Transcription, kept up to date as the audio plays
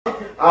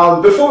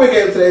Before we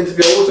get into the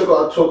interview, I also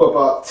got to talk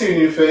about two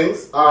new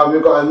things.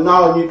 We've got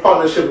a new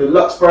partnership with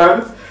Lux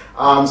Brand.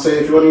 So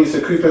if you want to use the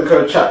coupon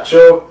code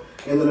CHATCHILL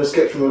in the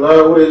description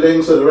below, all the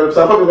links to the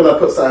website. I'm probably going to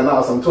put something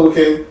out as I'm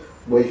talking,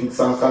 where you can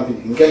sound something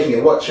you can get. You can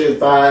get watches,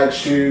 bags,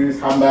 shoes,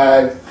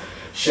 handbags,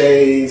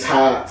 shades,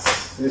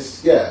 hats.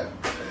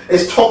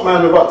 It's top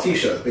man without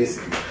t-shirts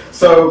basically.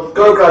 So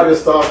go grab your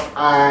stuff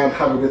and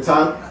have a good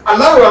time.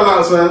 Another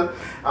announcement.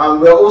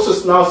 We're also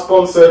now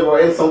sponsored,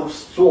 we're in some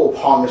sort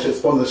of partnership,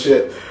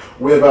 sponsorship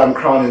with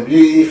Crown and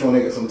Beauty. If you want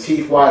to get some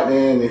teeth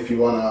whitening, if you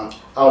want to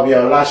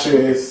LVL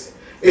lashes,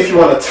 if you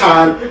want a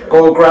tan,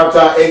 go grab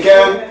that.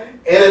 Again,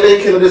 in a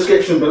link in the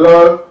description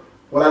below.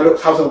 When I have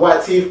some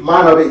white teeth,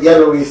 mine are a bit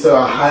yellowy, so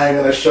I ain't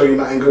going to show you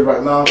nothing good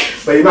right now.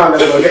 But you know I'm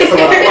going to go get some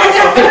of that white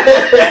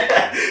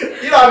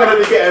stuff. You know I'm going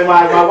to be getting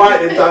my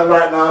whitening done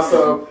right now,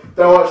 so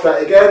don't watch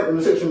that. Again, in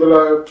the description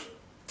below,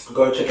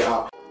 go check it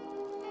out.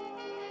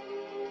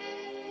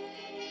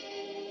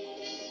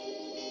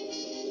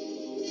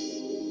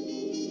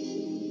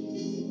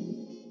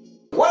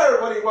 Well,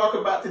 everybody,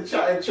 welcome back to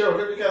Chat and Chill.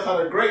 Hope you guys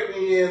had a great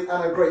New Year's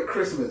and a great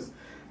Christmas.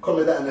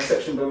 Comment that in the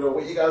section below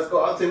what you guys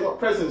got. I'll tell you what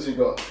presents you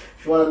got.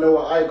 If you want to know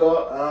what I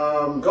got,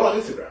 go on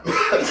Instagram.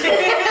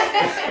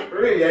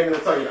 Really, I ain't going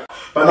to tell you that.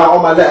 But now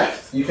on my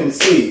left, you can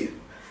see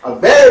a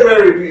very,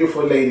 very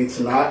beautiful lady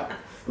tonight.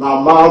 Now,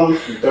 Mum,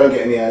 don't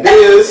get any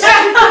ideas.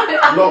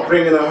 I'm not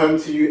bringing her home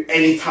to you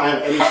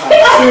anytime soon.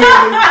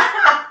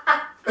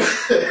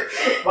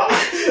 But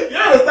you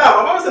understand,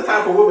 my mum's the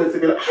type of woman to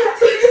be like, oh,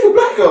 that's a beautiful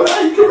black girl.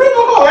 You can bring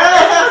her home.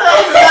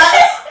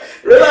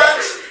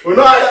 Relax. We're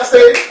not at that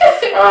stage.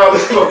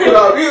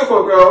 But a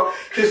beautiful girl.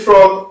 She's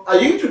from a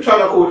YouTube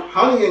channel called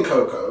Honey and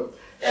Cocoa.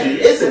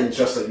 She isn't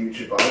just a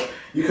YouTuber.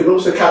 You can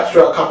also catch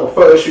her at a couple of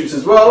photo shoots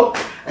as well.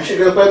 And she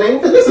goes by the name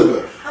of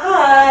Elizabeth.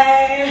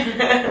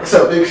 Hi.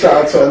 So big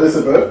shout out to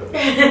Elizabeth.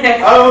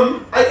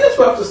 I guess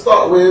we have to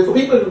start with, for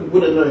people who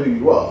wouldn't know who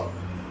you are,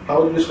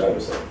 how would you describe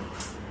yourself?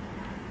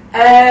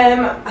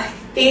 I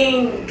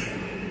think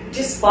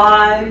just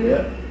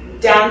fun,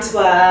 down to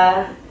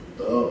earth.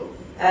 Oh.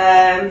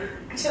 I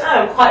don't know,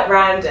 I'm quite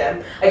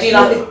random. I do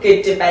like a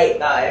good debate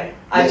though.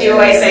 I do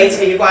always say to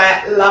people,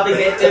 I love a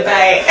good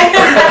debate.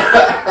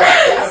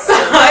 So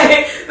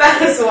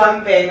that's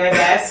one thing, I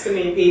guess, for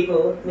new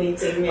people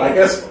meeting me. I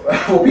guess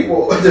for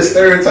people, the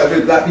stereotype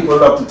is black people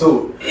love to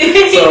talk. So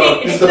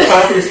this is the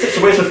perfect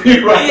situation for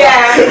you right now.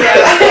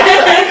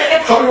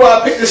 Yeah. Probably why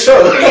I picked this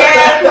show.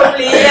 Yeah,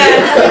 probably,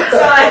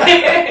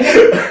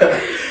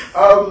 I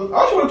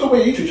also want to talk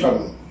about your YouTube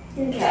channel.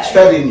 Okay. It's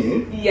fairly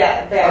new.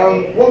 Yeah,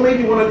 very. What made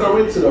you want to go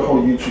into the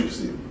whole YouTube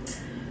scene?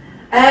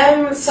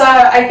 So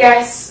I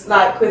guess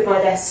like with my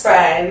best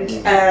friend,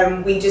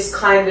 we just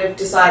kind of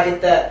decided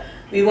that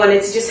we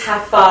wanted to just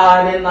have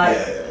fun and like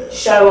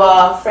show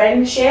our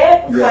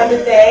friendship kind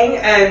of thing,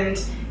 and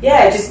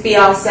just be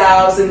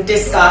ourselves and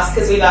discuss,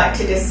 because we like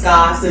to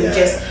discuss, and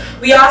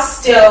we are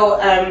still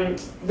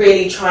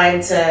really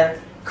trying to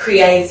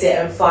create it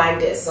and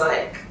find its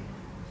like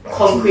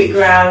concrete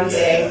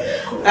grounding.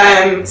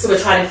 So we're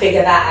trying to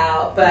figure that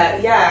out,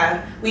 but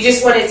we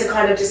just wanted to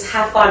kind of just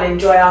have fun,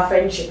 enjoy our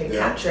friendship, and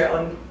capture it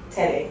on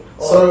telly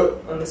or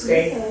on the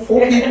screen.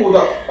 For people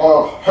that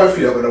are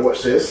hopefully are going to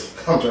watch this,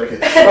 I'm joking.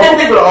 But for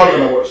people that are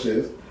going to watch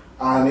this,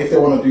 and if they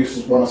want to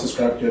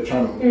subscribe to your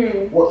channel,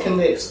 what can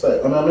they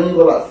expect? And I know you've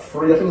got like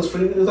 3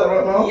 videos, is that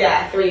right now?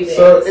 Yeah, 3 videos.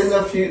 So in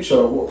the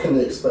future, what can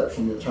they expect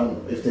from your channel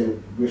if they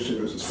wish to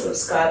go subscribe?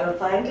 Subscribe and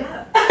find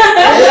out.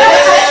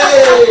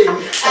 Yay!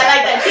 I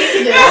like that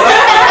chicken.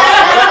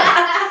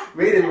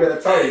 Really, we're going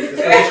to tell you.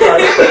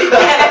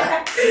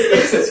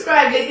 Just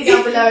Subscribe, link it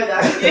down below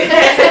though.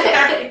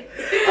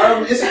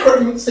 is it correct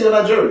for me to say you're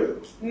Nigerian?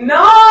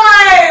 No!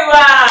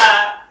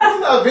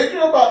 Isn't that a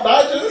video about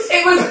Nigerians?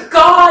 It was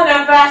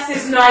Ghana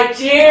versus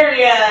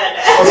Nigerian.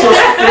 Oh, so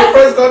your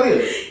friend's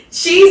Ghanaian?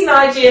 She's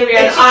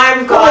Nigerian,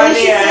 I'm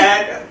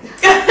Ghanaian.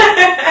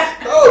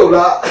 Oh,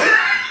 like...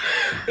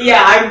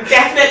 Yeah, I'm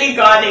definitely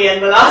Ghanaian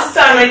the last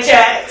time I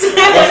checked.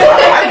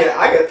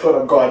 I get told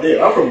I'm Ghanaian.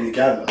 I'm from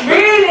Uganda.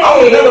 Really? I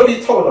would never be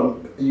told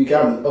I'm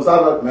Ugandan. Was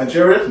that like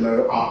Nigeria?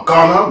 No.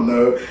 Ghana?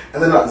 No.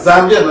 And then like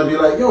Zambia, and I'd be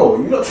like, yo,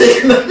 you're not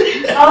taking that.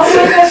 Oh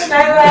my gosh, no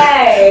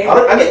way. I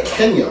get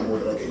Kenya more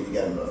than I get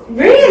Uganda.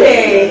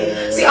 Really?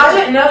 Yeah. See, I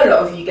don't know a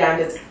lot of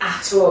Ugandans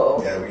at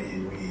all. Yeah, we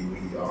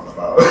aren't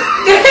about.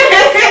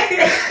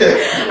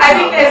 I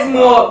think there's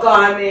more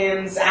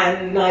Ghanaians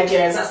and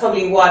Nigerians. That's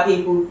probably why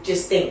people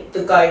just think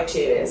the go-to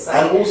is like.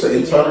 And also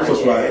in terms of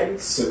like Nigerians.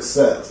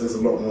 success, there's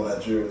a lot more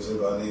Nigerians than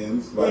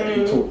Ghanaians. Like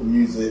you talk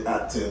music,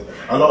 acting,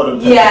 a lot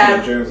of them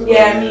Nigerians and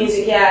Ghanaians.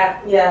 Music,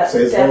 yeah. So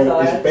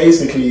it's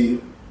basically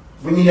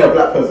when you hear a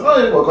black person,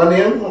 oh, what,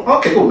 Ghanaian?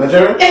 Okay, cool,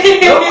 Nigerian.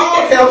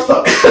 Oh, okay, I'm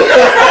stuck.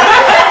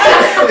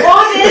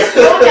 All this,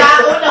 all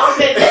that, all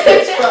nothing.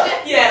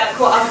 Yeah, like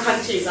what other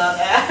countries are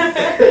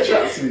there?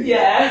 Trust me.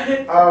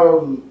 Yeah.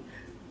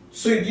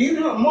 So do you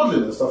do like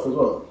modelling and stuff as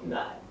well?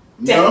 No.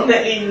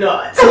 Definitely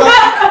not. So like,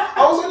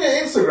 I was on your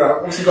Instagram,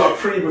 obviously got a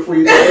pre before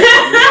you did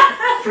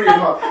it. 3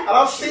 months. And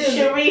I'm seeing.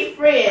 Should we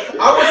free it?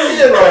 I was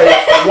seeing like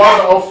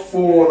 1 of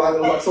 4, like it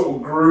was like sort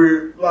of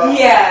group. Like,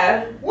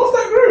 yeah. What's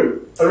that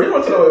group? I really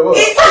want to know what it was.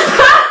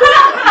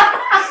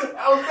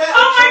 I was there.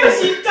 Oh my gosh,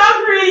 you dug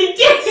really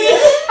deep.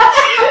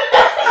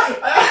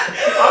 I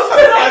was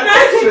trying to find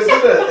pictures,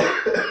 isn't it?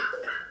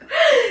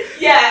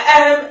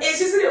 Yeah, it's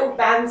just a little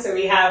banter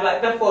we have,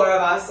 like the 4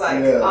 of us,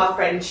 like our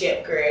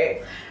friendship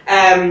group.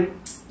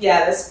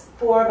 Yeah, there's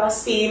 4 of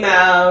us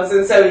females,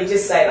 and so we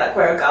just say like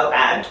we're a girl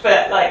band,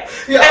 but like a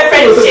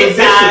friendship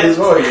band. As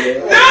well, yeah.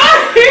 No!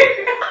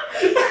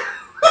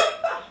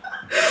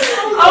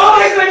 Oh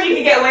my god, you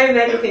can get away with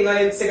anything on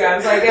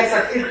Instagram, so I guess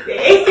I could be.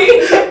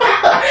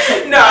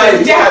 No,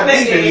 Yeah,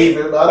 definitely. I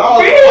was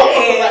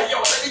like, yo,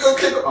 let me go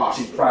click on. Oh,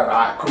 she's private,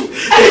 alright, cool.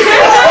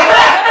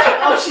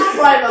 Oh, she's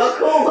private,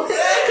 cool.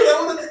 Yeah, because I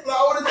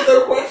wanted to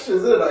know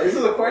questions, isn't it? Like, this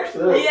is a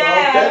question, isn't it? Yeah. So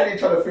I'm definitely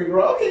trying to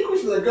figure out, okay, cool,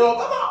 she's a girl.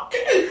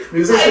 Okay.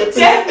 Musician I'm too.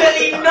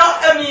 definitely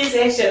not a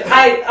musician.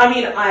 I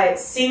mean, I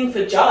sing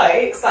for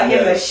jokes, like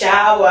in the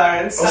shower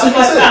and stuff like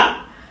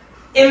that.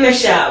 In the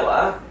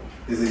shower.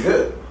 Is he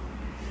good?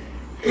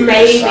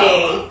 Maybe.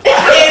 In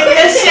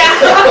the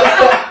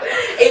shower.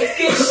 It's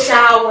good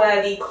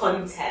shower-worthy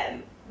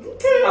content.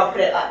 I'll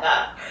put it like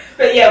that.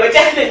 But yeah, we're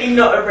definitely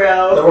not a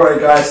real... Don't worry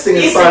guys,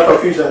 singing Cypher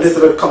Future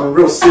Elizabeth coming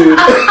real soon.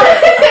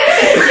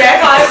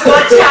 Yeah guys,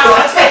 watch out,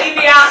 I'll tell you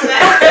me out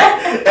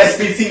there.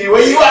 SBTV,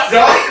 where you at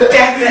guys?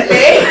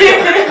 Definitely.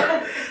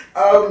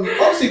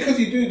 Obviously because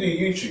you do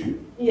YouTube,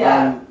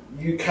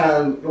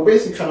 you're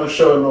basically kind of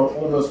showing off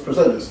almost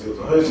presenting skills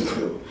or hosting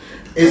skills.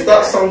 Is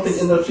that something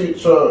in the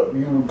future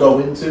you will go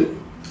into?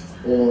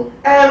 Or?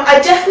 I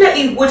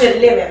definitely wouldn't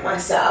limit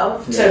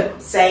myself to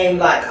saying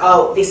like,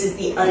 oh, this is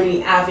the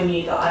only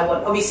avenue that I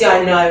want. Obviously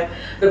I know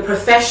the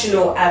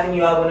professional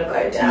avenue I want to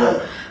go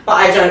down, but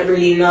I don't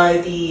really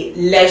know the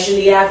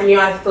leisurely avenue.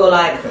 I feel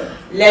like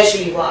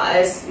leisurely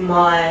wise,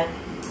 my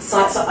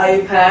sights are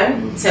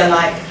open to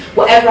like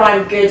whatever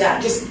I'm good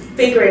at, just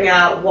figuring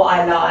out what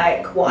I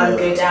like, what I'm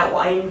good at,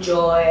 what I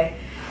enjoy.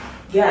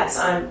 Yes,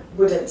 I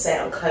wouldn't say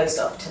I'm closed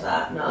off to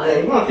that, no.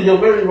 Yeah, Mark, you're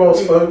very well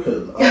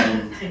spoken.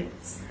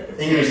 Thanks.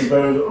 English is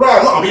very... Right,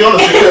 I'm not, I'll be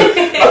honest with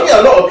you. I get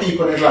a lot of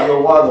people and it's like,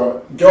 yo, why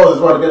one? Girls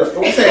as well, they're like,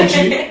 what's saying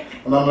G?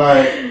 And I'm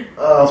like,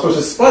 I'm supposed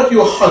to spike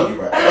you or hug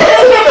you right now? I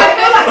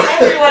feel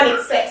like everyone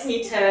expects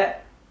me to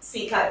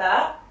speak like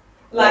that.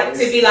 Like, to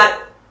be like...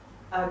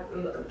 I'm not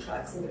going to try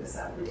because I'm going to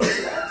sound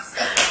ridiculous.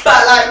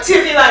 But like, to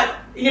be like,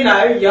 you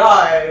know,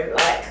 yo,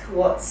 like,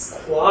 what's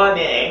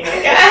quaning,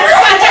 I guess?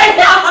 I don't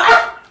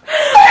know. I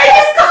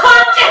just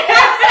can't do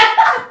it.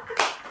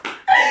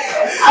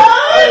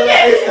 Oh,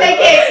 okay,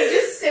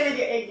 just sing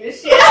your English.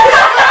 Yeah. I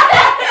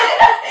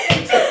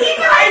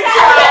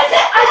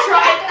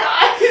tried,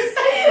 guys.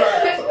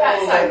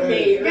 That's like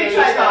me. Good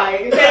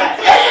try.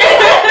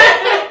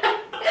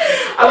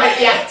 I won't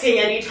be acting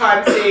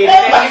anytime soon.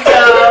 Thank you,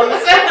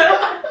 girls.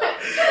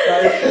 That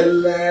is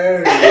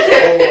hilarious.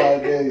 Oh my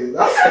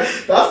god.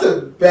 That's the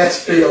best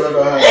thing I've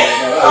ever heard.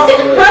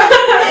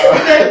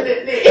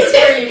 It's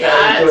really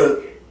bad.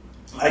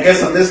 I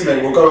guess on this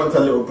note, we'll go into a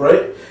little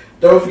break.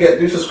 Don't forget,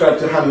 do subscribe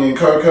to Honey and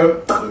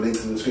Coco. The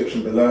link's in the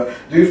description below.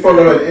 Do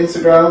follow her on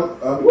Instagram.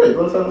 Wait, you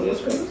want to tell me what your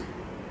Instagram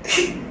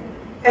is?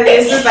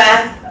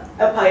 Elizabeth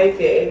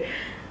Apoku.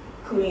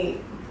 Can we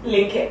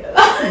link it?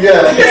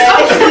 Yeah.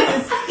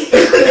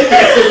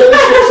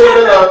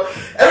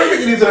 Everything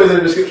you need to know is in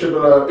the description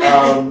below.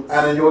 And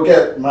then you'll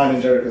get mine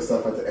and Jericho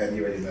stuff at the end.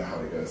 You already know how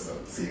it goes. So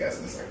see you guys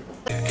in a second.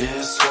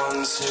 This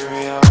one's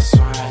serious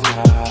right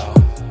now.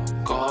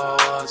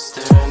 God's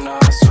staring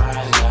at us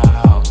right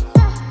now.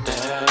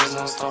 There's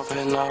no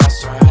stopping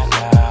us right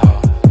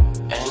now.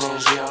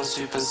 Energy on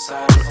Super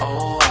Saiyan,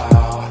 oh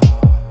wow.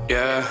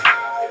 Yeah,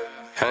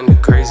 kinda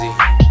crazy.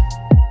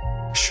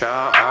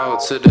 Shout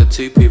out to the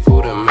 2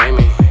 people that made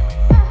me.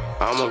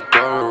 I'm a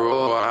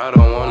girl, I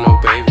don't want no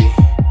baby.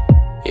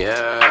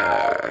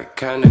 Yeah,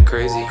 kinda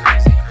crazy.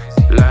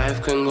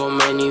 Life can go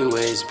many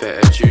ways,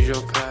 better choose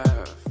your path.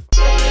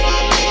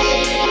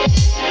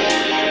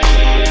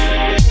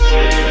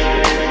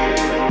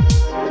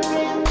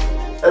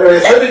 Anyway,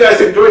 so if you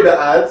guys enjoyed the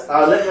ads,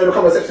 let me know in the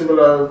comment section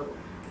below.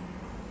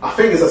 I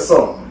think it's a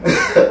song.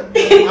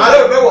 I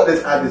don't know what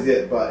this ad is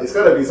yet, but it's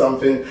going to be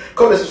something.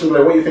 Comment section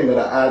below what you think of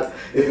that ad.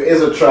 If it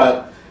is a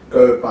track,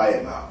 go buy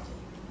it now.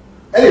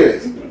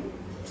 Anyways,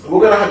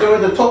 we're going to go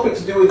into the topic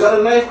to do with gun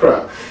and knife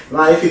crime.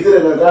 Now, if you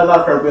didn't know, gun and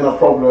knife crime has been a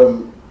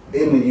problem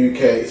in the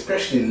UK,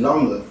 especially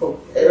London, for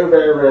a very,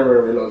 very, very,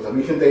 very long time.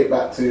 We can date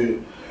back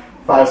to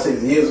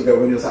 5-6 years ago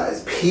when it was at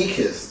its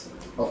peakest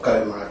of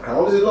gun and knife crime.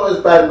 Obviously, not as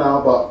bad now,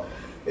 but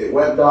it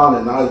went down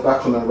and now it's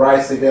back on the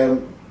rise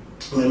again.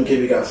 I'm going to give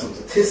you guys some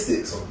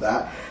statistics of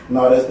that.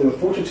 Now, there's been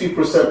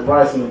 42%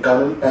 rise in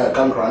gun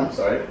crime,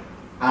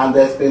 and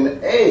there's been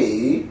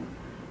a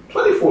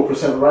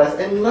 24% rise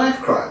in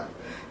knife crime.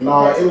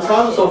 Now, in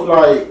terms of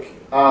like,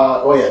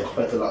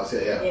 compared to last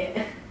year,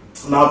 yeah.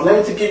 Now, I've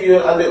learned to give you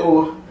a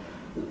little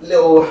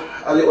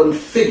little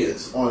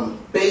figures on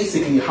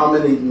basically how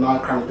many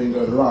knife crimes been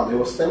going around. There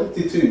was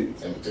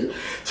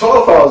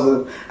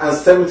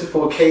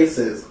 12,074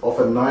 cases of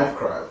a knife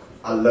crime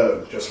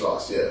alone just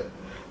last year.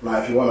 Now,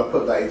 if you want to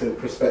put that into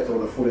perspective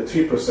on the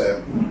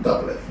 42%,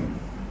 double it,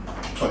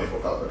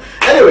 24,000.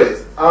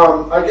 Anyways,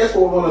 I guess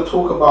what we want to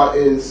talk about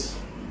is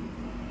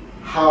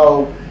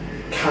how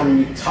can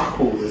we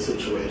tackle this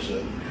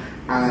situation,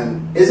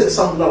 and is it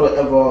something that will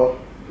ever,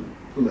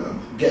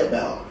 get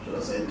better? Should I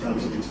say, in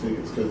terms of these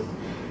figures, because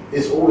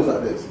it's always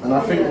like this. And I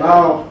think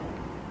now,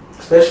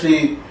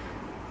 especially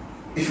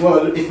if you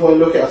want to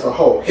look at it as a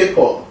whole, hip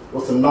hop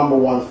was the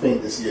 #1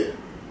 thing this year.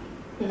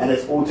 And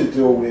it's all to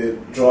do with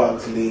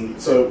drugs, lean.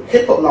 So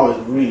hip hop now is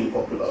really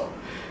popular.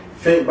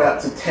 Think back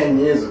to 10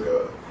 years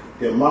ago,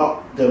 the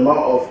amount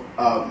of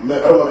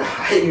I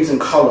hate using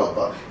color,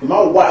 but the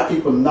amount of white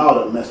people now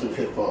that mess with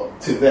hip hop,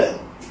 to them,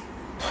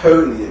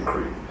 totally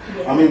increased.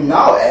 Yeah. I mean,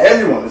 now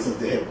everyone listens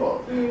to hip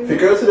hop. If you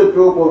go to the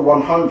Billboard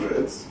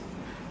 100s,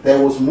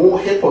 there was more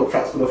hip hop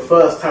tracks for the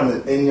first time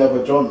than any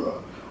other genre.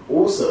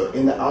 Also,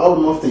 in the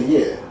album of the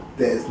year,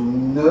 there's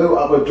no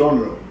other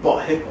genre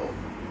but hip hop.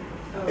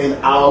 In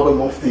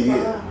album of the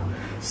year.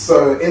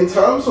 So in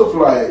terms of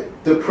like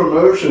the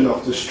promotion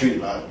of the street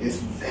life is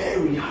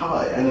very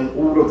high, and then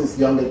all of these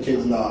younger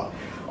kids now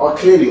are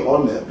clearly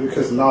on it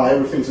because now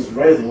everything's just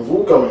raising, it's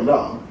all going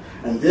down,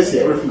 and this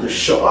year everything just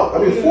shot up. I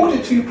mean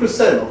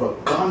 42% of a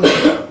gun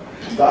crime,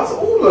 that's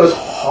almost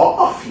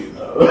half,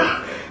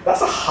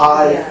 that's a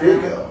high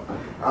figure.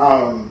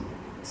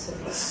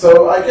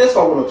 So I guess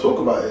what I want to talk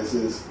about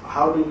is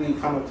how do we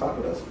kind of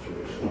tackle that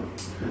situation?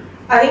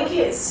 I think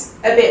it's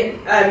a bit,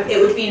 it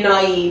would be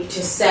naive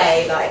to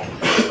say, like,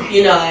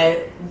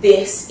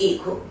 this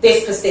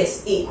plus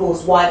this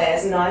equals why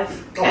there's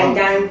knife and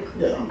gun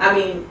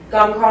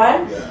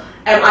crime. Yeah.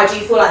 I do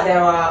feel like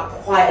there are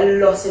quite a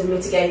lot of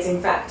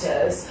mitigating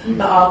factors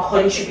that are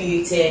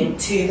contributing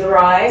to the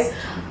rise.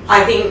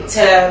 I think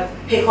to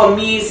pick on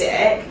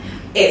music,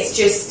 it's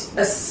just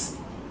a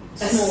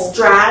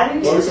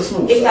strand. Well, it's a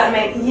small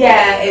strand.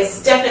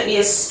 It's definitely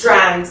a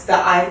strand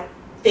that I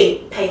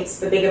think paints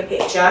the bigger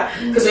picture,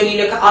 because when you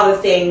look at other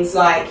things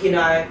like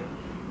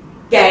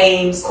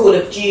games, Call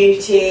of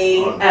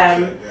Duty,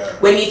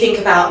 when you think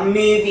about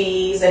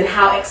movies and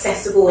how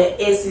accessible it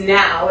is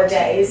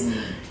nowadays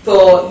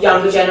for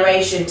younger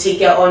generation to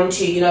get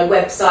onto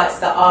websites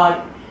that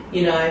aren't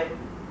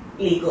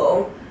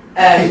legal,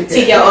 to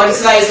get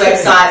onto those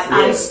websites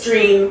and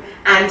stream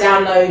and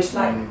download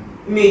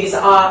movies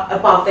that are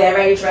above their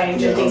age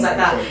range and things like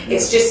that.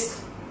 It's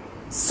just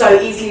so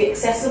easily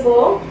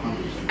accessible.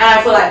 And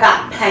I feel like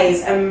that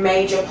plays a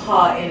major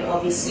part in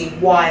obviously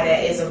why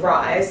there is a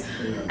rise.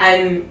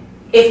 And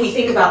if we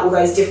think about all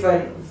those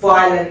different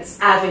violence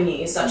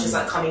avenues, such as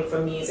like coming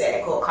from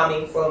music or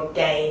coming from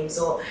games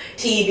or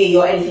TV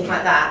or anything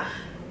like that,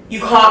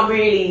 you can't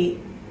really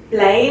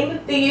blame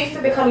the youth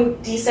for becoming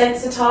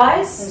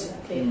desensitized.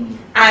 Exactly.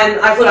 And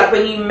I feel like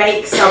when you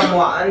make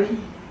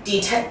someone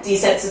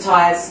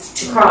desensitized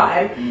to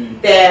crime,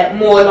 they're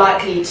more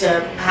likely to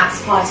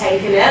perhaps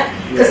partake in it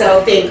because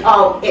they'll think,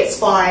 oh, it's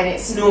fine,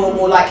 it's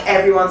normal, like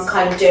everyone's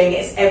kind of doing it,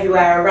 it's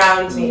everywhere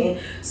around me,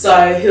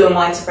 so who am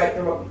I to break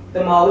the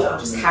mold? I'll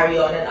just carry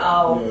on and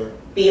I'll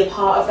be a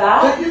part of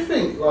that. Don't you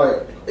think,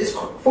 like,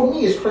 for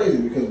me it's crazy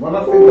because when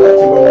I think back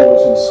to when I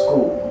was in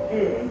school,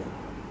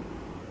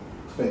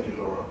 thank you,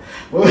 Laura,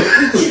 when I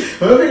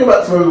think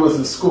back to when I was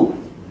in school,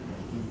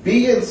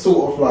 being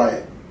sort of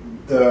like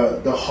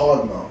the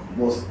hard nut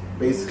was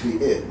basically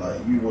it. Like,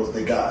 you was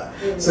the guy.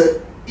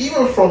 So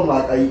even from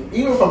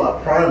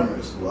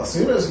primary school, as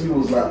soon as you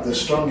was like the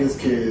strongest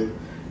kid,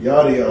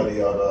 yada yada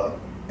yada,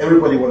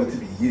 everybody wanted to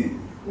be you.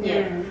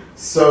 Yeah.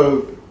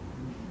 So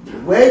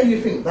where do you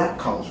think that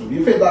comes from? Do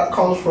you think that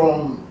comes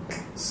from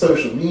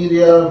social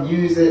media,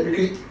 music?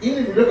 Because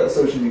even if you look at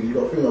social media, you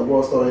got things like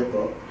World Star Hip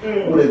Hop.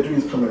 All they do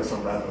is promote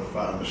some random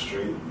fight on the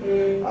street.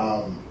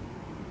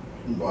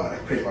 But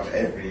pretty much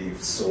every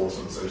source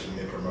on social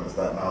media promotes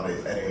that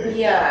nowadays anyway.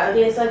 Yeah,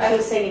 it's like I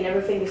was saying,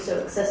 everything is so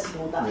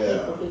accessible that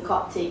people look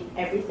up to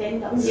everything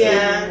that's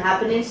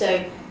happening.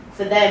 So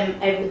for them,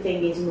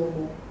 everything is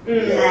normal.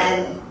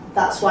 And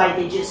that's why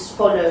they just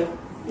follow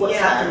what's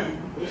happening.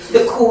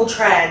 The cool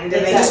trend,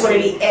 and they just want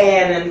to be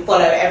in and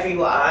follow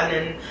everyone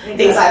and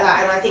things like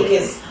that. And I think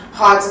it's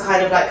hard to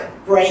kind of like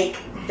break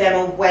them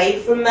away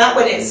from that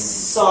when it's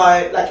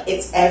so like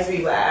it's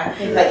everywhere.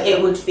 Like,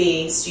 it would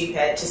be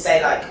stupid to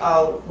say like,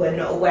 oh, we're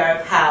not aware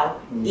of how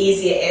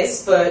easy it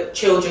is for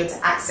children to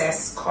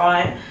access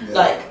crime,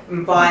 like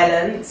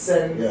violence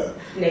and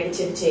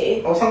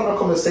negativity. I was having a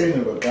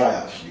conversation with a guy,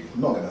 actually,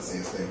 I'm not going to say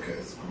his name because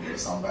it's going to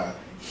sound bad.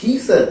 He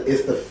said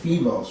it's the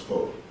female's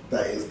fault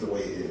that is the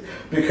way it is,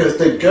 because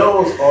the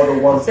girls are the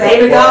ones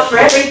blame the girl for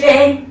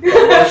everything.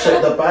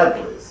 That the bad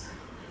boys.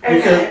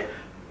 Because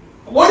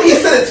when he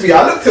said it to me,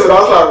 I looked at it and I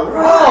was like,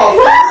 wow,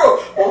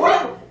 for real.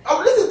 Well, I'm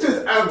listening to his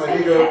answer and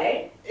he goes,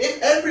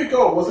 if every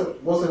girl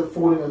wasn't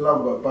falling in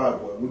love with a bad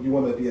boy, would you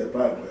want to be a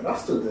bad boy? And I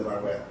stood there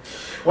like,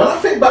 when I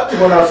think back to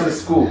when I was in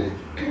school,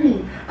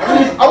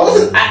 I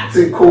wasn't acting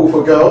acting cool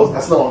for girls.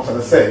 That's not what I'm trying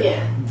to say.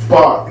 Yeah.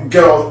 But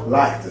girls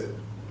liked it.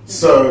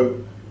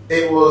 So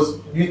it was,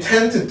 you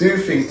tend to do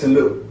things to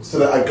look so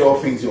that a girl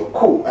thinks you're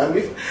cool. And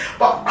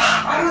but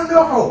I don't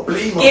know if I'll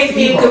blame her. Give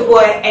me a good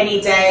boy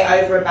any day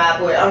over a bad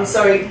boy. I'm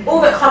sorry.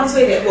 All that comes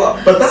with it,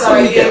 what? But that's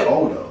when you get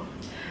older.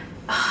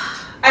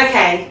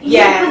 Okay,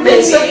 yeah.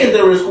 In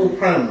secondary school,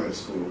 primary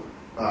school.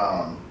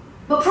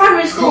 But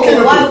primary school,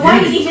 why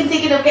are you even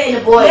thinking of getting a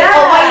boy? Yeah.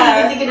 Or why are you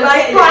even thinking of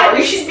getting a boy?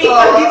 You should be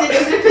focused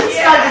in different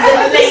studies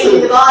and playing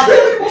in the garden.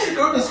 You're supposed to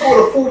go to school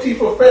the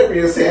 14th of February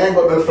and say, I ain't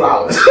got no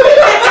flowers.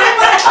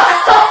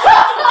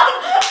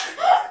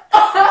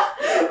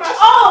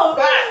 Oh!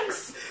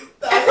 Facts!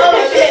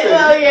 Oh shit,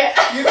 oh yeah.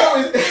 You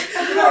know it's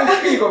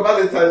peak on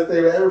Valentine's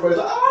Day where everybody's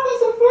like, oh,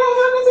 there's some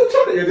flowers, there's some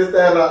chocolate. You're just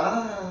there like,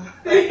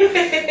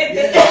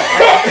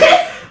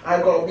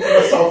 I got to beat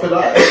myself in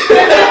that.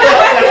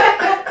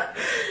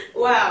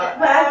 Wow.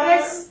 But I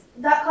guess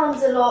that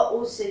comes a lot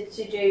also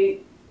to do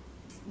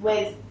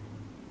with,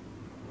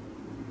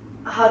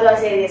 how do I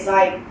say this,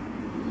 like,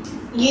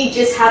 you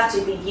just have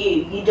to be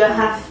you. You don't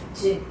have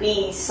to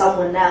be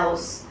someone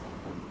else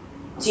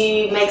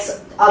to make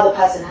other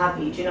person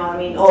happy, do you know what I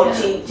mean? Or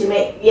to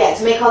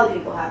make other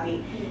people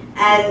happy.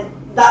 And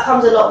that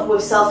comes a lot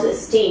with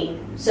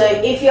self-esteem. So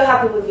if you're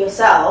happy with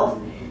yourself,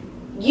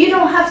 you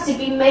don't have to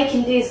be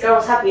making these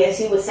girls happy, as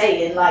you were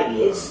saying. Like,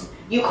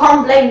 you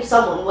can't blame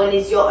someone when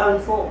it's your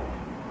own fault.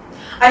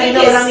 I think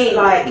know it's what I mean?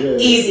 like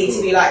easy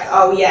to be like,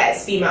 oh yeah,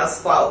 it's females'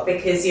 fault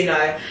because they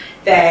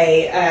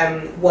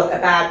want a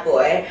bad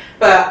boy.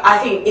 But I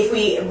think if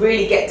we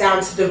really get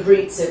down to the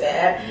roots of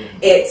it,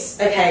 it's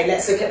okay.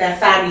 Let's look at their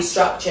family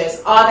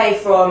structures. Are they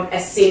from a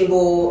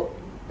single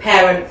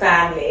parent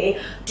family?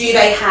 Do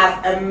they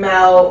have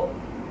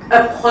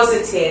a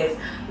positive,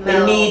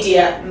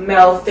 immediate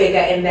male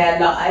figure in their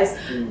lives?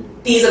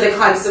 These are the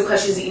kinds of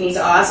questions that you need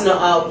to ask.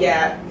 Not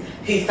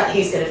who's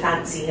going to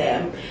fancy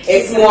him.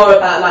 It's more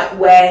about like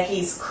where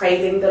he's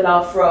craving the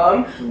love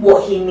from,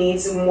 what he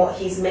needs and what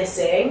he's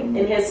missing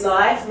in his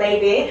life,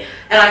 maybe.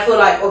 And I feel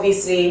like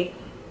obviously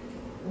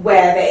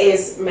where there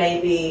is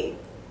maybe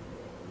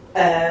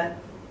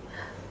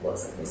what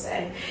was I going to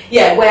say?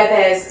 Yeah, where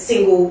there's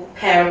single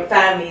parent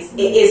families,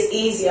 it is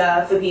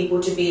easier for people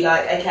to be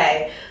like,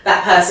 okay,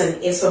 that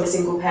person is from a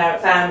single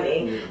parent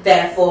family,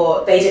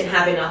 therefore they didn't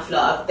have enough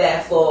love,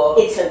 therefore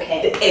it's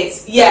okay.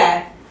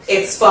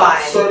 It's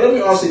fine. So let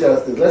me ask you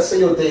guys this. Let's say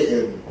you're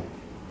dating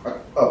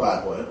a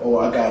bad boy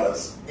or a guy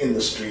that's in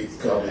the streets.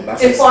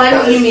 Define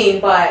what you mean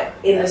by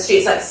in the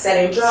streets, like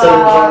selling drugs.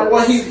 Well,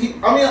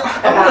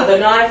 about the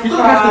knife. You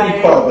don't have to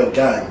be part of a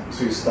gang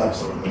to stab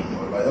someone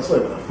anymore. Like that's not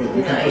even a thing.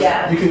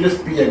 You can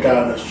just be a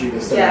guy on the street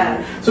and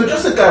selling. So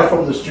just a guy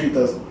from the street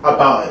that's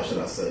about it, should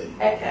I say?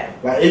 Okay.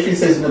 Like if he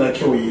says he's gonna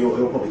kill you,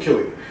 he'll probably kill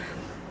you.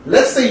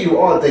 Let's say you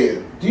are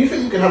dating. Do you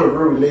think you can have a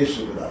real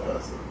relationship with that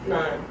person?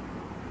 No.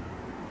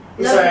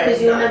 No, because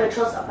you'll never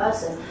trust that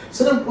person.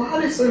 So then why are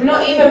they so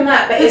Not even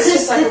that, but because it's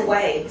just like a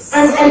waste.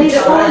 And it's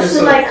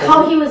also like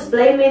how he was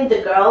blaming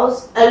the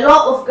girls. A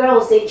lot of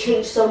girls, they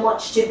change so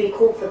much to be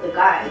cool for the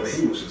guys. Yeah, but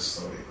he was just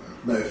sorry, man.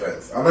 No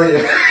offense. I know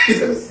he's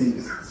gonna see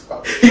this.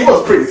 He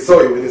was pretty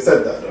sorry when he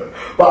said that though.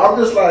 But I'm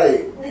just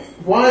like,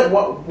 why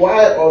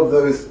are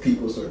those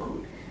people so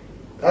cool?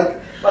 I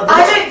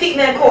don't think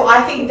they're cool.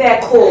 I think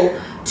they're cool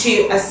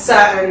to a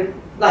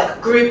certain like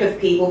group of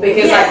people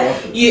because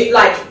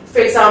for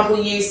example,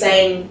 you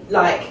saying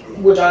like,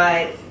 would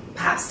I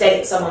perhaps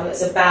date someone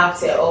that's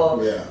about it,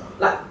 or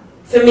like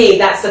for me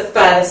that's the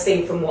furthest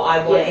thing from what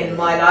I want in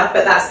my life.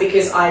 But that's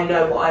because I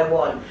know what I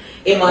want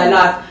in my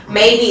life.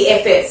 Maybe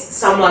if it's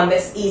someone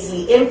that's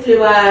easily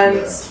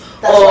influenced.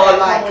 That's or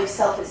like with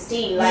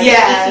self-esteem. Like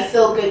if you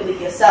feel good with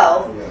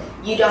yourself,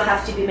 you don't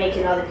have to be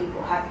making other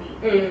people happy.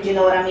 Do you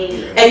know what I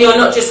mean? And you're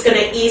not just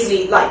gonna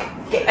easily like.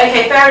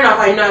 Okay, fair enough.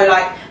 I know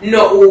like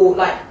not all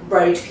like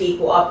road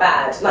people are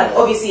bad. Like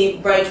obviously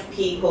road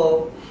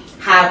people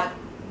have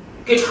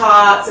good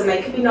hearts and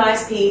they could be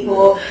nice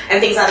people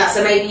and things like that.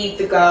 So maybe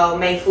the girl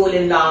may fall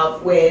in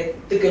love with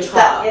the good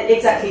heart.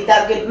 Exactly,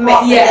 that good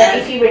part. Yeah. Then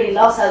if he really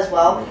loves her as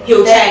well, he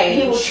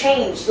will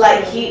change.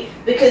 Like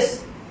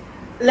because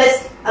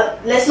let's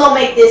not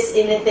make this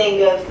in a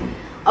thing of,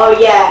 oh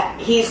yeah,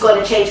 he's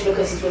going to change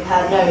because he's with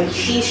her. No,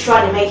 she's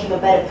trying to make him a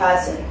better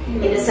person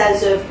in the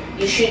sense of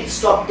you should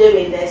stop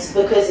doing this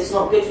because it's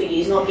not good for you.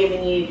 It's not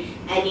giving you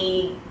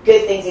any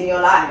good things in your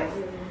life.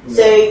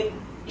 So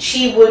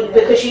she would,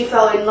 because she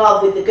fell in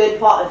love with the good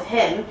part of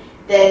him,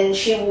 then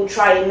she will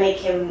try and make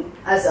him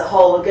as a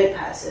whole a good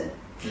person.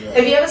 Yeah.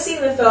 Have you ever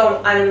seen the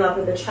film I'm in Love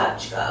with a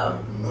Church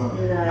Girl? No.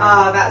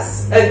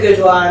 That's a good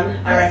one.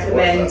 I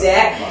recommend it.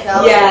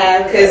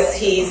 Yeah, because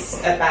he's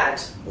a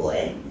bad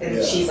boy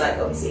and she's like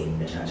obviously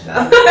a church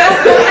girl.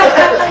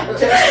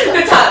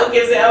 The title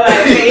gives it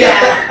away.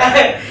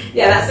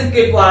 Yeah, that's a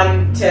good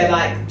one to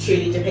like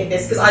truly depict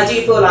this, because I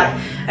do feel like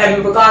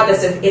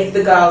regardless of if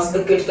the girl's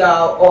a good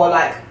girl or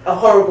like a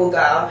horrible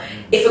girl,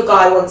 if a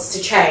guy wants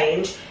to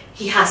change,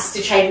 he has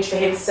to change for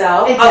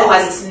himself, Exactly.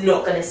 otherwise it's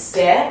not going to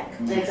stick.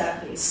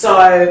 Exactly.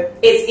 So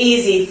it's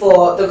easy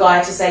for the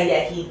guy to say,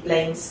 yeah, he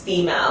blames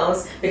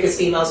females because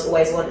females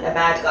always want a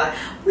bad guy.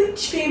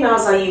 Which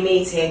females are you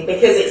meeting?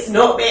 Because it's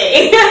not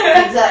me.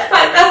 Exactly.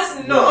 Like,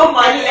 that's not on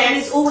my And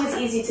list. it's always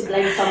easy to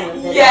blame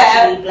someone than Yeah,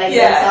 actually blame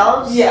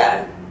themselves.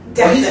 Yeah, But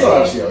definitely. he's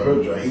not actually a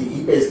hood, right?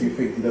 He basically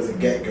thinks he doesn't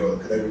get girls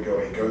because every girl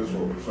he goes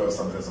for prefers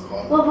something that's a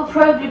hard. Well, but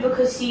probably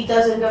because he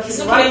doesn't go He's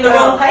for the looking right in the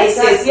wrong girl. places,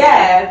 Exactly.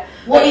 yeah.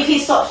 What if he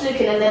stops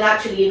looking and then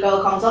actually a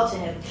girl comes up to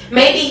him?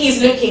 Maybe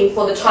he's looking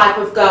for the type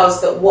of girls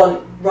that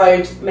want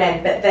road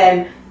men, but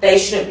then they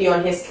shouldn't be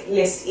on his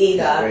list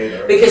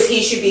either, because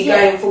he should be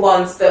going for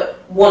ones that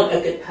want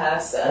a good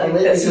person. Well,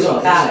 maybe That's he's not on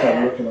about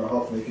Instagram it. looking at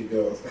half naked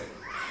girls.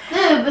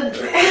 No, but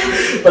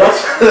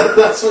But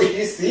that's what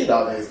you see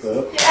nowadays,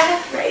 though.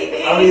 Yeah,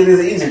 maybe. I mean,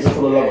 it's easy to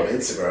fall in love on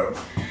Instagram.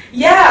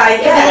 Yeah, I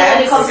if then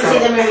when it comes to guess. see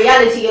them in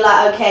reality, you're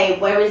like, okay,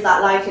 where is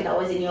that lighting that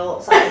was in your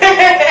side? You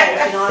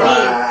know what I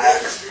mean?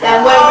 Facts.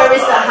 Then where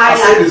is the I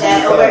see highlight this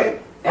there? all Or the where, time.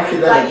 Back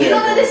in the like, day, you're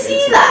not yeah, gonna see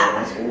Instagram, that.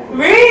 that's awful.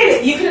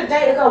 Really? You couldn't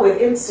date a girl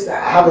with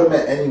Instagram? I haven't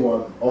met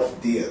anyone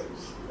off DMs.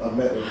 I've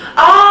met them.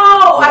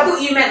 Oh, I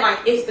thought you meant like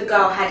if the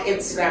girl had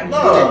Instagram, you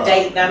No. couldn't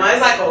date them. I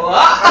was like, I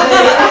what?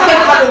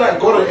 haven't like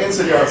gone on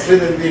Instagram,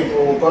 slid in deep,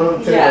 or gone on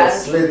Tinder, Yeah.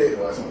 slid it.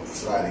 Well, it's not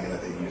sliding in, I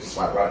think you just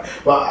swipe right.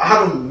 But I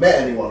haven't met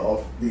anyone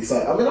off these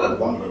sites. I mean, I had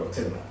one girl on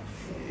Tinder like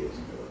 3 years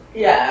ago.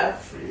 Yeah.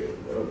 3 years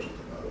ago. I don't talk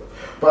about it.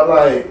 But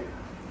like,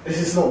 this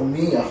is not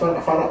me. I find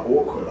that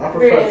awkward. I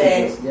prefer Really?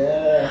 to just,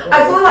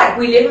 I feel like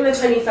we live in the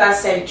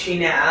 21st century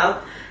now.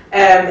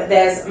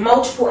 There's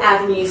multiple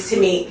avenues to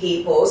meet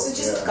people, so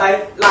just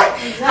go, like,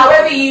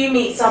 however you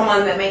meet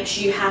someone that makes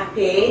you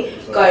happy,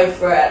 go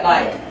for it.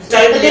 Like,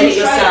 don't but then limit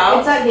yourself.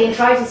 Exactly, and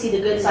try to see the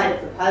good side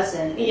of the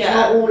person. It's Yeah.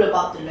 not all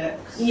about the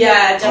looks.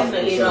 Yeah,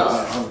 definitely 100%,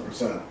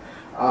 not.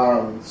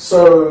 100%.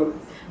 So,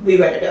 We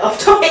went a bit off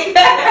topic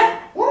there.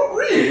 well, not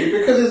really,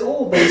 because it's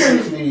all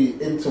basically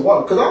into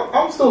one. Because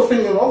I'm still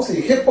thinking,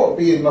 obviously, hip hop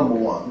being number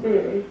one,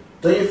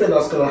 don't you think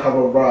that's going to have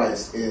a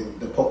rise in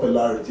the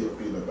popularity of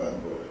being a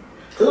bad boy?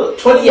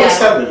 Because 21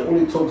 Savage, all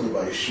he talks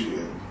about is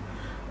shooting.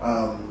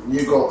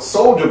 You got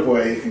Soulja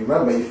Boy, if you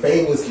remember, he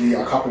famously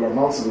a couple of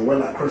months ago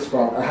went at Chris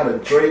Brown and had a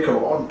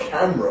Draco on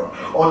camera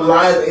on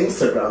live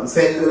Instagram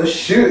saying he's gonna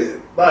shoot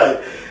him.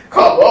 Like,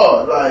 come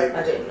on, like,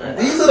 I don't know that.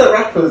 these are the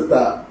rappers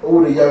that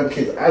all the young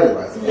kids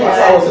idolize. And that's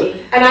Yeah. how I was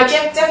And I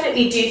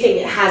definitely do think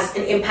it has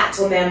an impact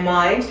on their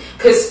mind.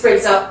 Because, for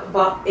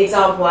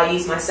example, I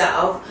use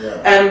myself.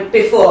 Yeah.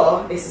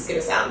 Before, this is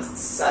going to sound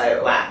so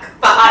whack,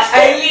 but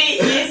I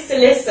only used to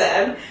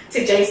listen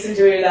to Jason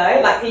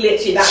Derulo. Like,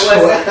 literally, that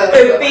was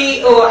the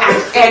be all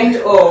and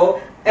end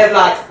all of,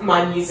 like,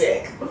 my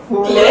music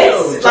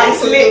list. Like,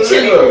 Jason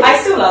literally. Derulo. I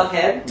still love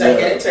him, don't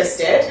get it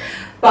twisted.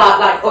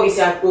 But, like,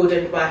 obviously I've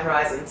broadened my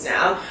horizons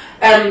now.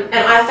 And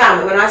I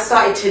found that when I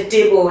started to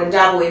dibble and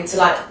dabble into,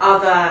 like,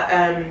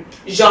 other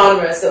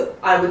genres that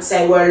I would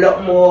say were a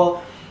lot more,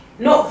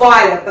 not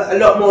violent, but a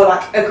lot more,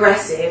 like,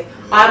 aggressive,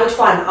 I would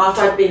find that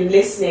after I'd been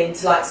listening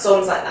to, like,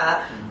 songs like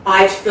that,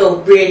 I'd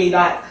feel really,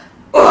 like,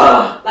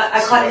 ugh! Like,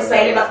 I can't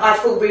explain it, but I'd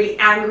feel really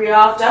angry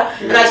after.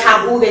 And I'd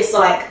have all this,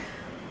 like,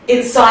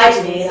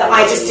 inside me that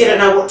I just didn't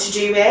know what to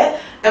do with.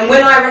 And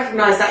when I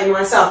recognised that in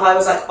myself, I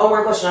was like, oh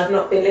my gosh, and I've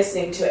not been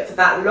listening to it for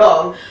that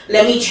long.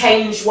 Let me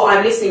change what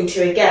I'm listening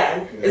to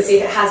again and see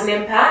if it has an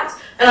impact.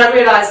 And I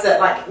realised that,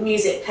 like,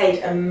 music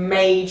played a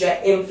major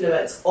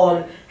influence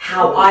on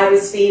how I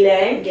was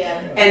feeling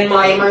and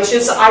my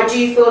emotions. So I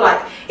do feel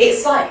like,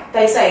 it's like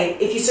they say,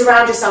 if you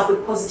surround yourself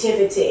with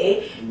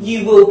positivity,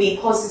 you will be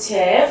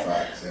positive.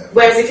 Facts, yeah.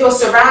 Whereas if you're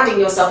surrounding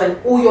yourself and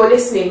all you're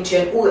listening to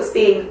and all that's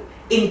being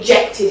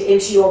injected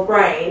into your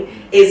brain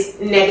is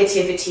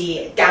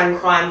negativity, gang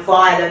crime,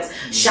 violence,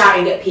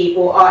 shouting at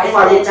people, if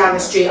I walk down the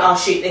street, I'll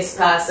shoot this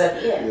person.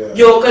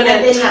 You're going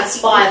to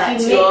transpire that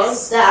to yours. If you mix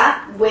yours.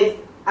 that with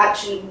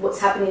actually what's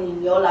happening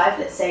in your life,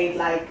 let's say,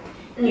 like,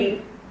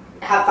 you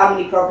have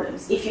family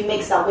problems. If you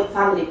mix that with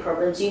family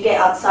problems, you get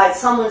outside,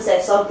 someone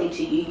says something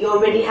to you, you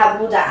already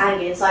have all that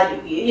anger inside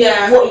of you.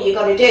 Yeah. What are you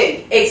going to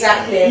do?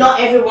 Exactly. Not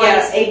everyone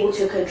is able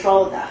to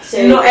control that.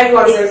 So not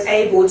everyone's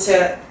able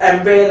to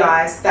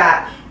realise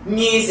that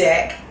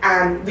music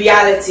and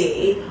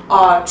reality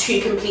are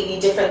two completely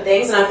different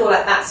things, and I feel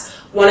like that's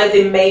one of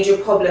the major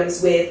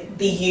problems with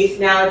the youth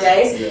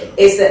nowadays,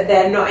 is that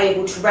they're not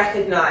able to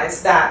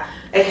recognise that,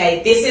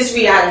 okay, this is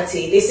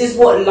reality, this is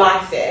what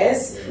life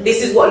is,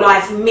 this is what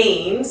life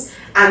means,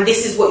 and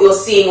this is what you're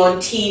seeing on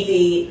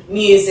TV,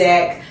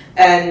 music,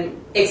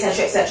 and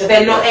etc, etc.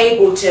 They're not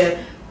able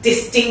to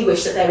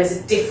distinguish that there is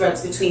a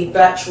difference between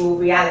virtual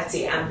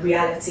reality and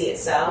reality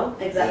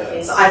itself.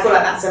 Exactly. So I feel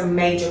like that's a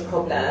major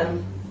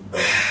problem.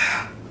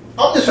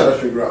 I'm just trying to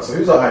figure out, so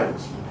who's our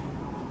idols?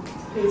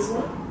 Who's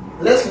what?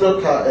 Let's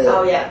look at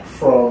it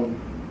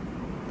from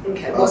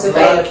Okay, what's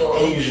black, available?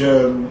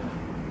 Asian,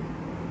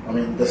 I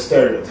mean, the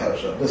stereotype,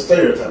 I'm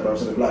saying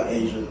the black,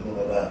 Asian, and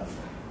all of that.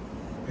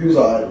 Who's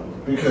our idol?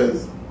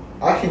 Because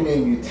I can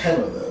name you 10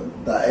 of them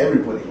that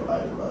everybody will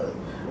idolize,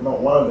 and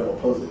not one of them are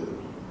positive.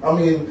 I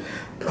mean,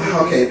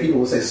 okay, people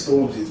will say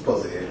Stormzy's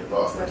positive,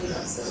 but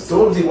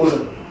Stormzy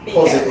wasn't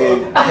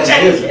positive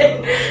 10 years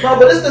ago. No,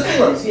 but that's the thing,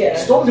 like,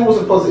 Stormzy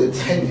wasn't positive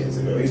 10 years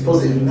ago. He's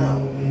positive now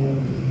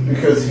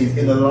because he's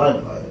in the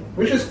limelight,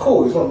 which is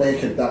cool. He's not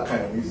making that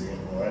kind of music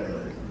anymore,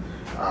 anyway.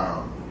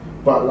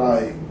 But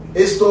like,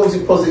 is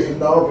Stormzy positive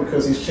now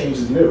because he's changed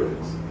his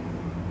lyrics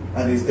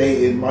and he's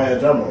dating Maya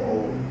Jama?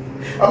 Or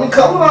I mean,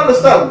 cause I want to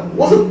understand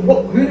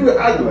who do we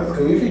idolize?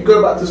 Because if you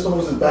go back to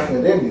Stormzy's back in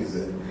the day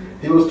music,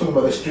 he was talking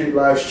about the street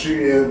life,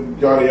 shooting,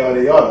 yada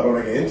yada yada. I don't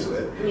want to get into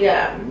it.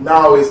 Yeah.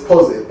 Now it's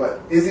positive,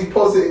 but is he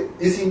positive?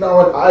 Is he now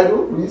an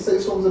idol? When you say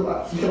Stormzy,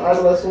 you can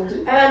idolize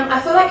Stormzy?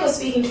 I feel like you're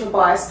speaking to a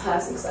biased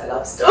person because I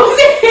love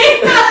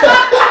Stormzy.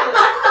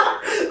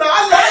 No,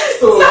 I like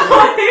Stormzy.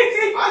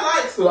 I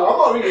like Stormzy. I'm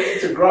not really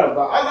into grime,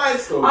 but I like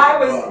Stormzy. I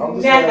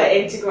was never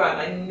into grime.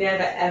 I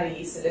never ever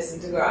used to listen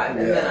to grime,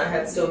 and then I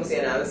heard Stormzy,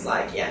 and I was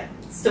like, yeah,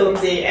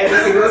 Stormzy, every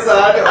single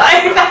song.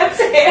 Like, that's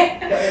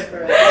it. No,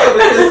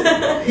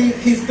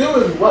 because he's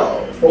doing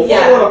well. But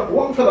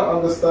what I'm trying to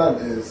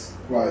understand is,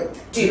 like,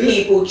 do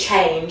people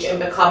change and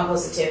become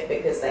positive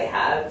because they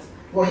have?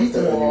 Well, he's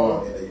the only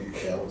one in the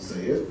UK, I would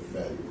say, is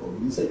fairly cool.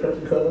 You say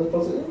Captain Colonel is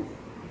positive?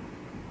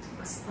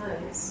 I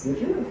suppose. Would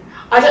you?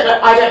 I don't know.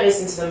 I don't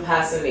listen to them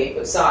personally,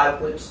 but so I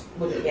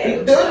wouldn't get able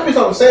to. The only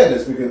reason I'm saying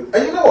this because,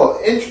 and you know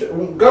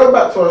what? Going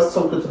back to us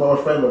talking to my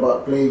friend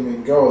about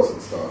blaming girls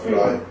and stuff,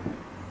 like,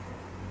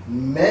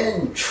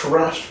 men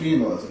trash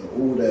females in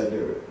all their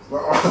lyrics.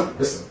 Like,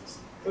 listen,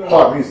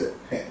 hard music.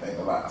 Ain't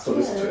gonna lie, I still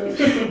listen to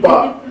it.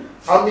 But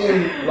I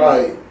mean,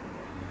 like,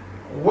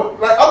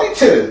 I'll be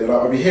chilling, you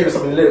know, I'll be hearing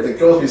some of the lyrics, the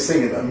girls be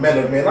singing, and men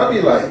of men, I'll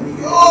be like,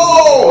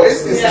 yo,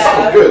 it's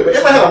something good. But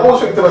in my head, I'm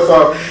always thinking to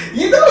myself,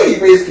 you know, he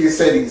basically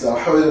said he's a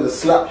hoe to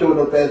slap you on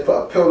the bed, put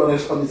a pill on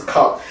his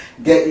cup,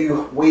 get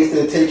you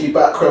wasted, take you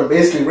back home,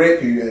 basically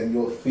rape you, and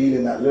you're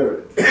feeling that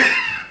lyric.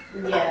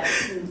 Yeah.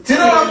 Do you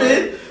know what I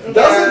mean?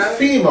 Doesn't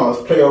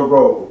females play a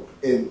role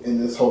in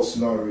this whole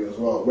scenario as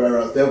well?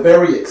 Whereas they're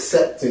very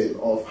accepting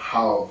of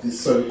how this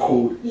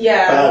so-called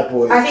bad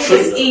boys. I think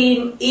it's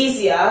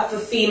easier for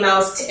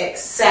females to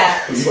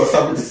accept. You got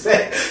something to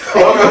say?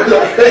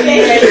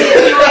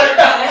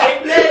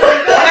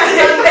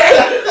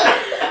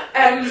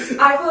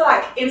 I feel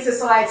like in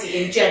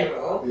society in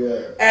general,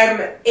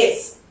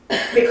 it's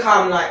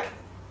become like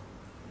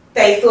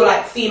they feel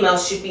like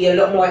females should be a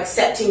lot more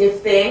accepting of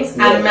things,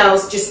 and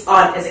males just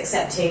aren't as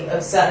accepting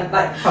of certain,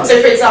 like,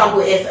 so for example,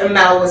 if a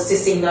male was to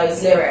sing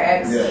those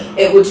lyrics,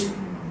 it would,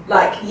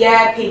 like,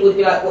 people would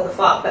be like, what the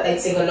fuck, but they'd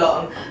sing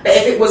along. But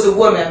if it was a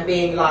woman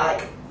being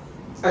like,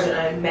 I don't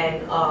know,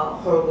 men are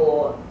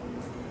horrible,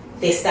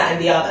 this, that and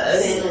the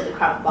others, saying all the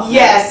crap about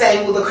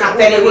saying all the crap,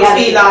 then it would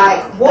be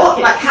like, what?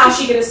 Like, how's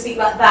she gonna speak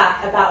like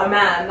that about a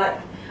man?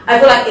 Like, I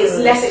feel like it's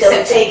less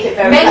accepted.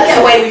 Men get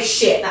away with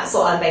shit, that's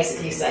what I'm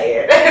basically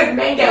saying.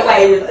 Men get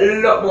away with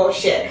a lot more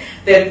shit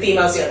than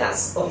females do, and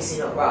that's obviously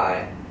not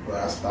right.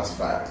 Well, that's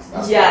facts.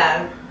 That's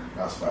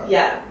facts.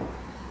 Yeah.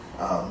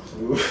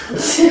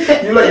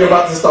 You like you're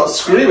about to start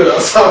screaming or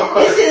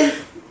something.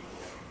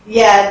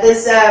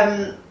 There's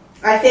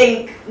I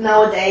think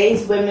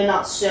nowadays women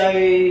are so,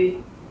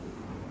 in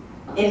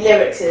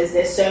lyrics,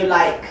 they're so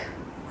like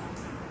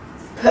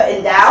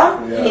putting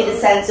down in the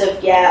sense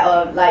of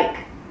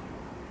like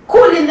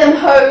calling them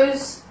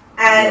hoes,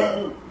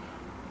 and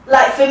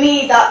like for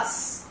me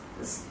that's,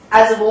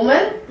 as a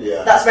woman,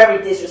 that's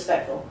very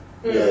disrespectful.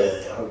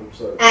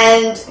 100%.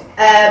 And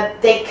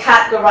they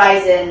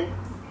categorize it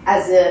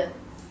as a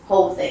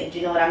whole thing, do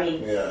you know what I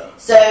mean?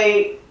 So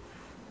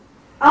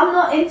I'm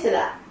not into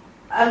that.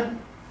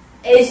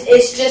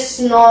 It's just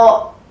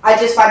not, I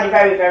just find it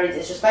very, very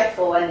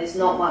disrespectful, and it's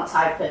not my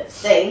type of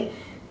thing.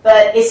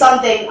 But it's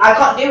something, I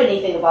can't do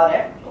anything about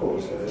it. Of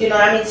course, do you know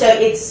what I mean? So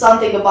it's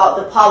something about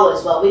the power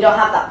as well. We don't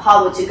have that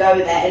power to go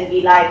there and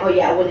be like, oh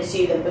yeah, I want to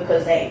sue them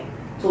because they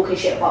talking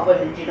shit about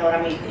women, do you know what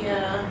I mean?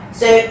 Yeah.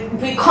 So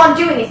we can't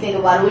do anything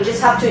about it, we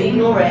just have to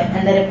ignore it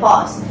and let it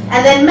pass.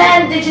 And then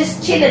men, they're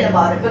just chilling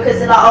about it because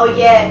they're like, oh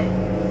yeah,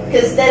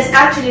 because there's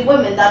actually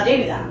women that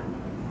do that.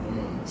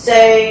 So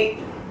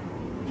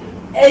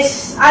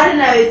it's, I don't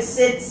know, it's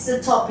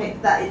a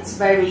topic that it's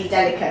very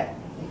delicate,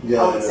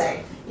 I would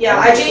say. Yeah,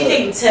 I do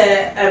think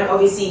to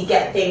obviously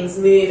get things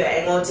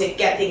moving or to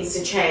get things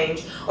to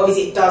change,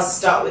 obviously it does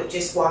start with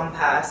just one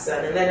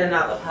person and then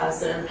another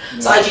person.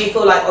 So I do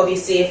feel like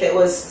obviously if it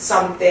was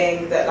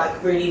something that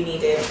like really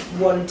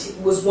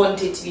was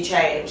wanted to be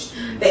changed,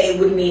 that it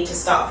would need to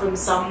start from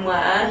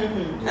somewhere.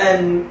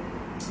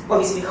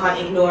 Obviously we can't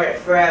ignore it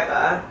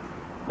forever.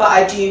 But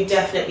I do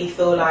definitely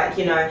feel like,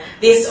 you know,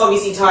 this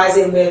obviously ties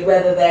in with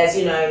whether there's,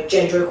 you know,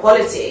 gender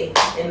equality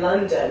in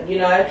London, you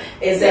know?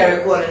 Is there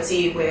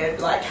equality with,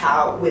 like,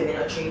 how women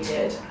are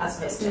treated as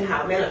opposed to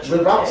how men are treated?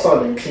 Without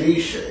sounding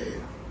cliche,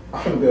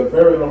 I think there a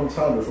very long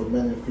time before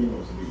men and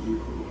females will be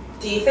equal.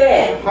 Do you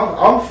think?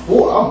 I'm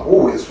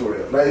always for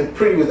it. Like, in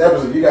previous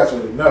episodes, you guys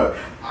already know,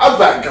 I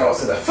back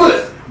girls to the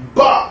fullest,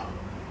 but...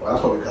 Well,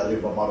 that's probably because I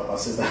live with my mother and my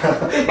sister.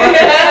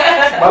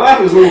 My life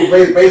life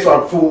is all based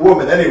on full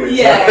woman anyway.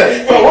 Yeah. So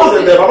if I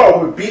wasn't there, my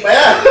mom would beat my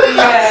ass.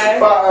 Yeah.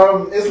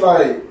 But it's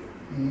like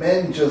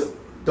men just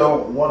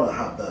don't want to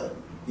have that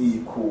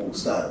equal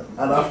stand,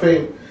 and I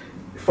think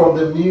from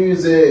the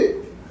music,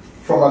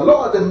 from a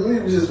lot of the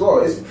movies as well,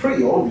 it's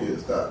pretty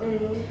obvious that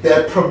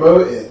they're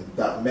promoting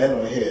that men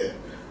are here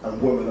and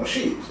women are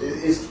sheep.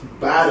 It's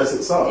bad as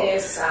it sounds.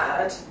 It's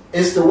sad.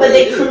 It's the way. But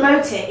they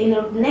promote it in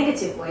a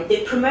negative way.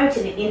 They're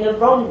promoting it in a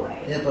wrong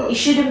way. Yeah, but it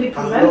shouldn't be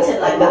promoted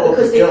like that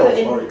because the they put girls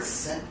in. are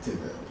accepting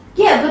it.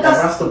 Yeah, but And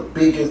that's the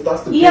biggest.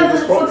 That's the yeah.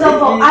 biggest But for problem.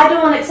 example, I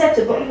don't want to accept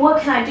it. But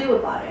what can I do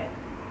about it?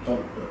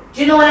 Oh,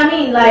 Do you know what I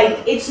mean?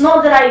 Like, it's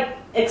not that I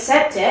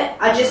accept it.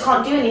 I just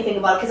can't do anything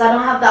about it because I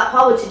don't have that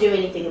power to do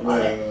anything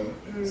about it.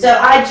 So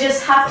I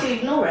just have to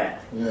ignore it.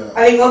 Yeah.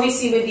 I think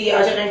obviously with the,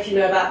 I don't know if you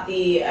know about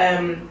the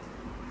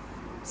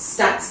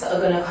stats that are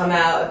going to come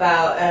out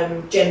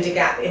about gender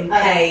gap in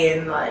pay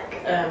and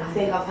like. I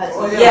think I've heard.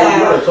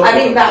 I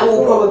think that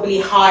will probably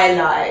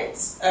highlight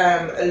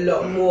a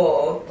lot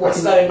more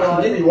what's going on.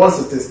 I'll give you one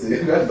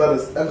statistic. I've done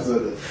this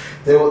episode.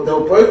 They were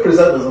both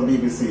presenters on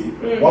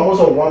BBC. One was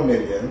on 1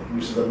 million,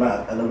 which is a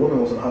man, and the woman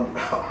was on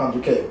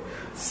 100k.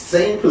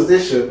 Same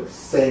position,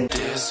 same.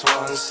 This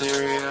one's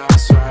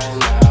serious right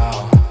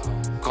now.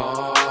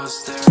 God's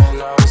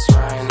staring us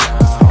right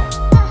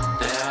now.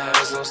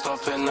 There's no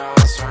stopping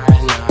us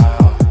right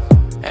now.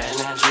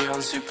 Energy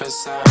on Super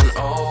Saiyan,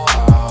 oh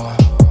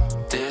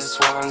wow. This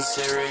one's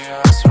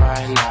serious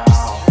right now.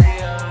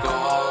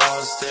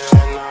 God's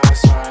staring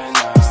us right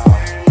now.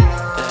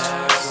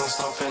 There's no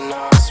stopping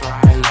us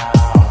right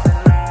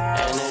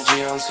now.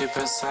 Energy on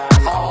Super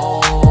Saiyan,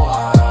 oh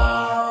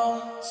wow.